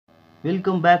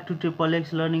Welcome back to Triple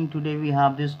X Learning. Today we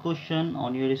have this question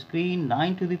on your screen: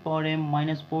 9 to the power m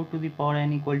minus 4 to the power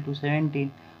n equal to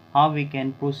 17. How we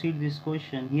can proceed this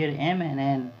question? Here m and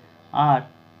n are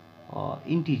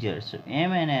integers. So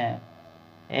m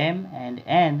and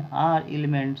n are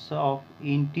elements of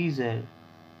integer.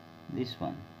 This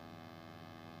one.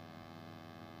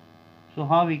 So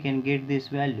how we can get this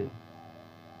value?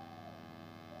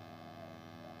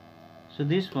 So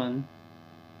this one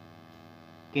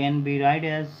can be write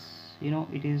as,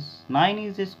 it is 9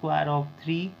 is the square of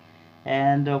 3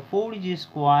 and 4 is the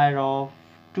square of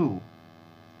 2.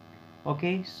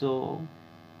 Okay, so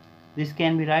this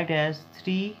can be write as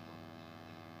 3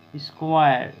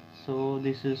 square, so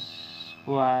this is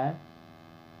square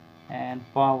and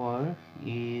power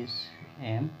is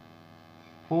m.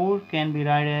 4 can be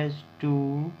write as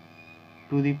 2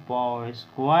 to the power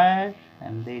square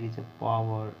and there is a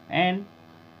power n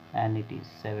and it is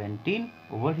 17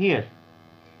 over here.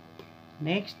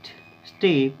 Next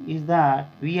step is that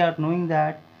we are knowing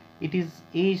that it is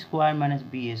a square minus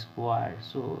b square.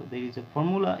 So there is a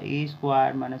formula a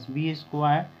square minus b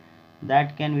square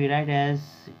that can be write as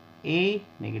a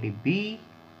negative b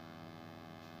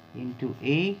into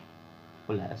a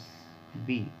plus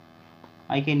b.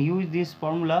 I can use this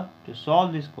formula to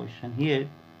solve this question here.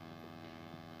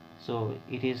 So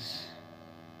it is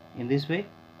in this way,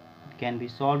 it can be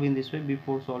solved in this way.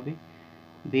 Before solving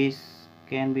this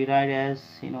can be write as,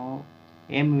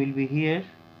 m will be here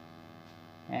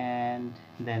and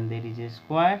then there is a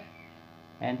square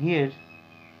and here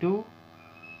 2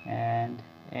 and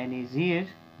n is here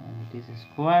and it is a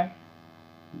square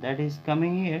that is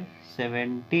coming here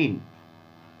 17.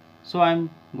 So I'm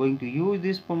going to use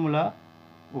this formula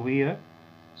over here.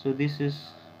 So this is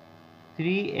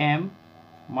 3m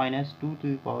minus 2 to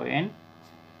the power n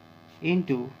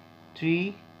into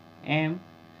 3m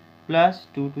plus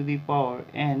 2 to the power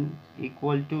n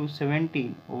equal to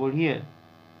 17 over here.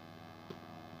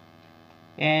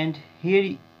 And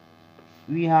here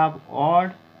we have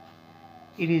odd,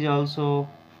 it is also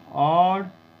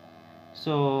odd,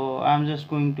 so I'm just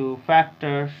going to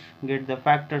get the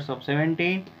factors of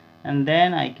 17 and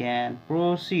then I can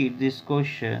proceed this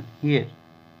question here.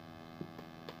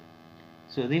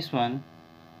 So this one,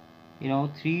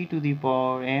 3 to the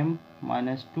power m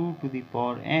minus 2 to the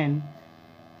power n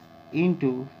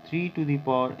into 3 to the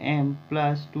power m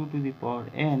plus 2 to the power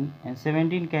n, and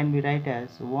 17 can be write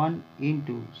as 1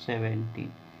 into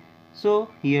 17. So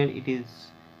here it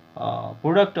is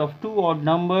product of two odd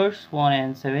numbers 1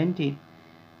 and 17.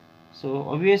 So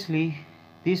obviously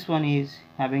this one is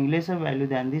having lesser value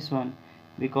than this one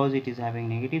because it is having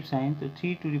negative sign. So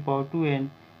 3 to the power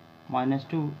 2n minus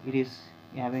 2, it is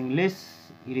having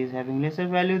lesser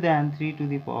value than 3 to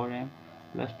the power m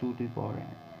plus 2 to the power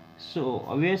n. So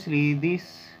obviously this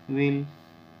will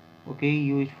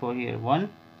use for here 1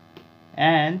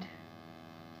 and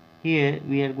here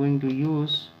we are going to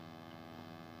use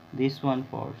this one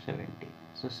for 17.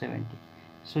 So 17.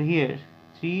 So here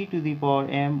 3 to the power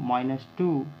m minus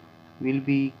 2 will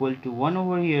be equal to 1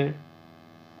 over here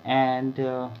and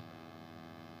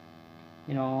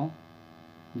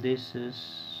this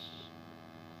is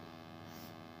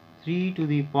 3 to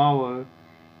the power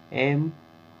m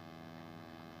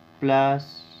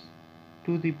plus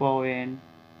 2 to the power n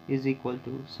is equal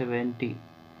to 17.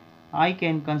 I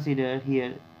can consider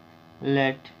here,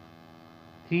 let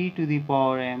 3 to the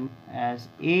power m as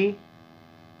a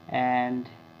and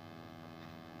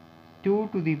 2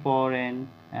 to the power n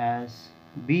as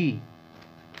b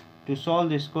to solve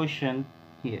this question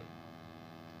here.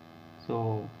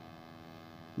 So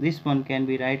this one can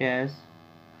be write as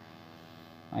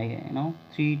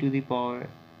 3 to the power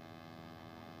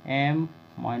m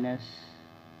minus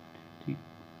 2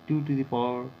 to the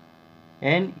power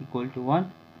n equal to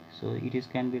 1. So it is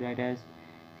can be write as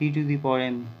 3 to the power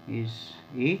m is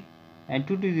a and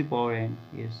 2 to the power n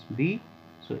is b.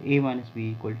 So a minus b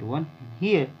equal to 1.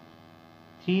 Here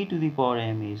 3 to the power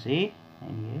m is a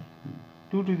and here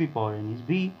 2 to the power n is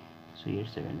b. So here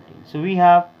 17. So we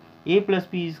have a plus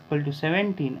b is equal to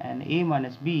 17 and a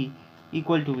minus b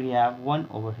equal to, we have 1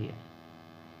 over here.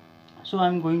 So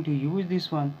I'm going to use this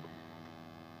one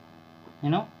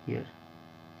here.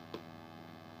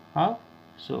 How?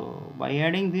 So by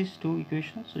adding these two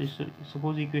equations, so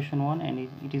suppose equation 1 and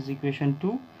it is equation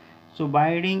 2. So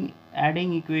by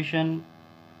adding equation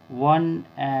 1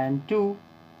 and 2,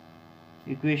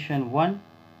 equation 1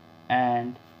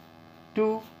 and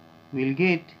 2 will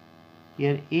get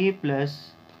here a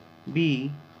plus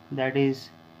b, that is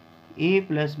a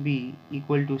plus b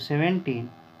equal to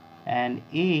 17 and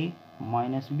a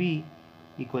minus b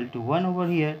equal to 1 over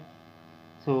here.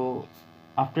 So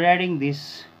after adding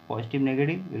this positive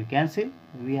negative will cancel.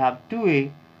 We have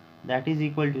 2a, that is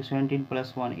equal to 17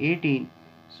 plus 1 18.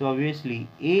 So obviously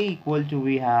a equal to,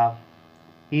 we have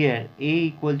here a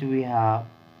equal to, we have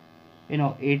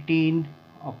 18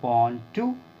 upon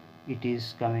 2, it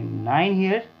is coming 9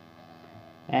 here,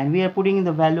 and we are putting in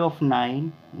the value of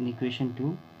 9 in equation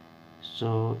 2.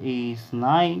 So a is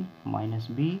 9 minus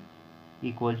b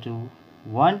equal to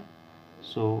 1.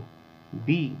 So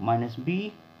b minus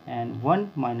b and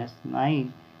 1 minus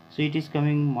 9, so it is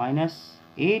coming minus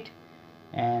 8,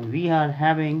 and we are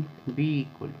having b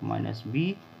equal to minus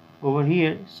b over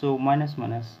here. So minus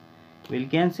minus will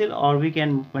cancel, or we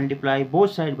can multiply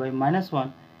both sides by minus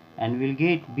 1 and we'll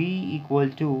get b equal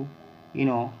to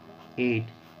 8.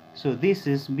 So this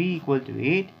is b equal to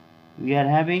 8 we are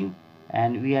having,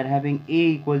 and we are having a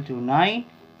equal to 9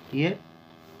 here.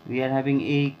 We are having a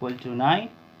equal to 9.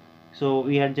 So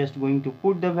we are just going to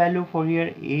put the value for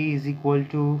here. A is equal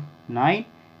to 9,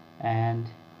 and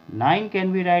 9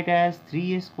 can be write as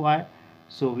 3a square.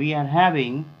 So we are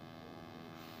having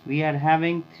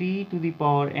 3 to the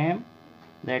power m,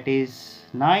 that is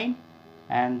 9,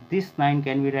 and this 9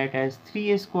 can be write as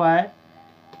 3a square,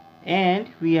 and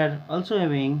we are also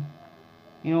having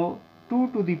 2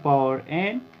 to the power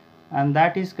n, and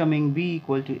that is coming b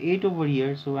equal to 8 over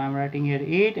here. So I am writing here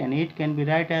 8, and 8 can be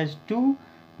write as 2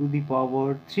 to the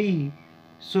power 3.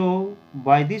 So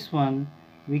by this one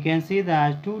we can say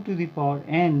that 2 to the power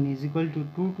n is equal to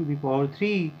 2 to the power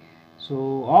 3.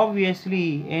 So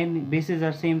obviously n bases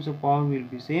are same, so power will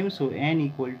be same. So n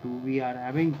equal to, we are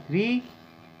having 3,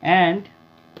 and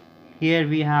here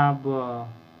we have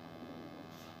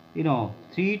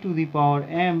 3 to the power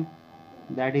m,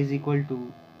 that is equal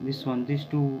to this one. These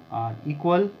two are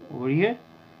equal over here.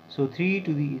 So 3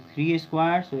 to the 3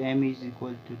 square, so m is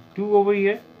equal to 2 over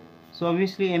here. So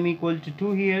obviously m equal to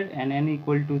 2 here and n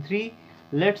equal to 3.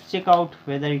 Let's check out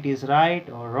whether it is right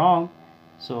or wrong.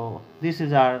 So this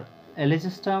is our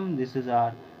LHS term, this is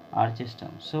our RHS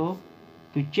term. So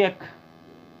to check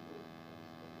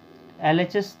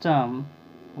LHS term,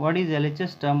 what is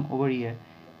LHS term over here?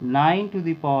 9 to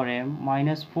the power m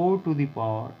minus 4 to the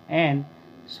power n.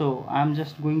 So I'm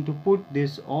just going to put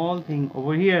this all thing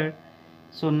over here.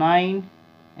 So 9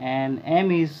 and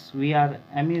m is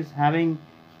having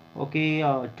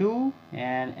 2,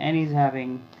 and n is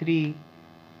having 3.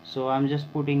 So I'm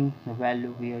just putting the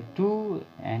value here 2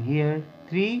 and here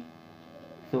 3.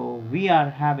 So we are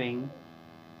having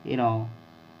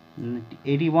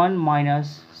 81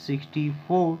 minus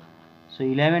 64. So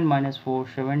 11 minus 4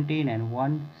 17, and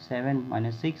 1 7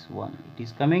 minus 6 1, it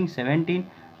is coming 17.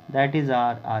 That is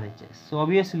our RHS. So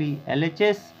obviously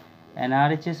LHS and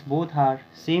RHS both are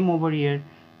same over here.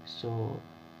 So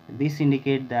this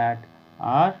indicate that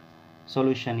our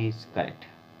solution is correct.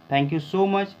 Thank you so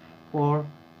much for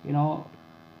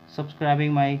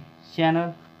subscribing my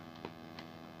channel.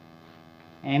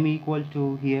 M equal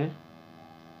to here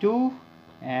 2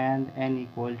 and n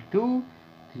equal to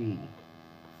 3.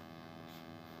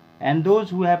 And those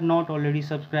who have not already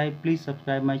subscribed, please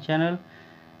subscribe my channel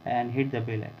and hit the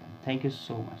bell icon. Thank you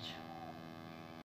so much.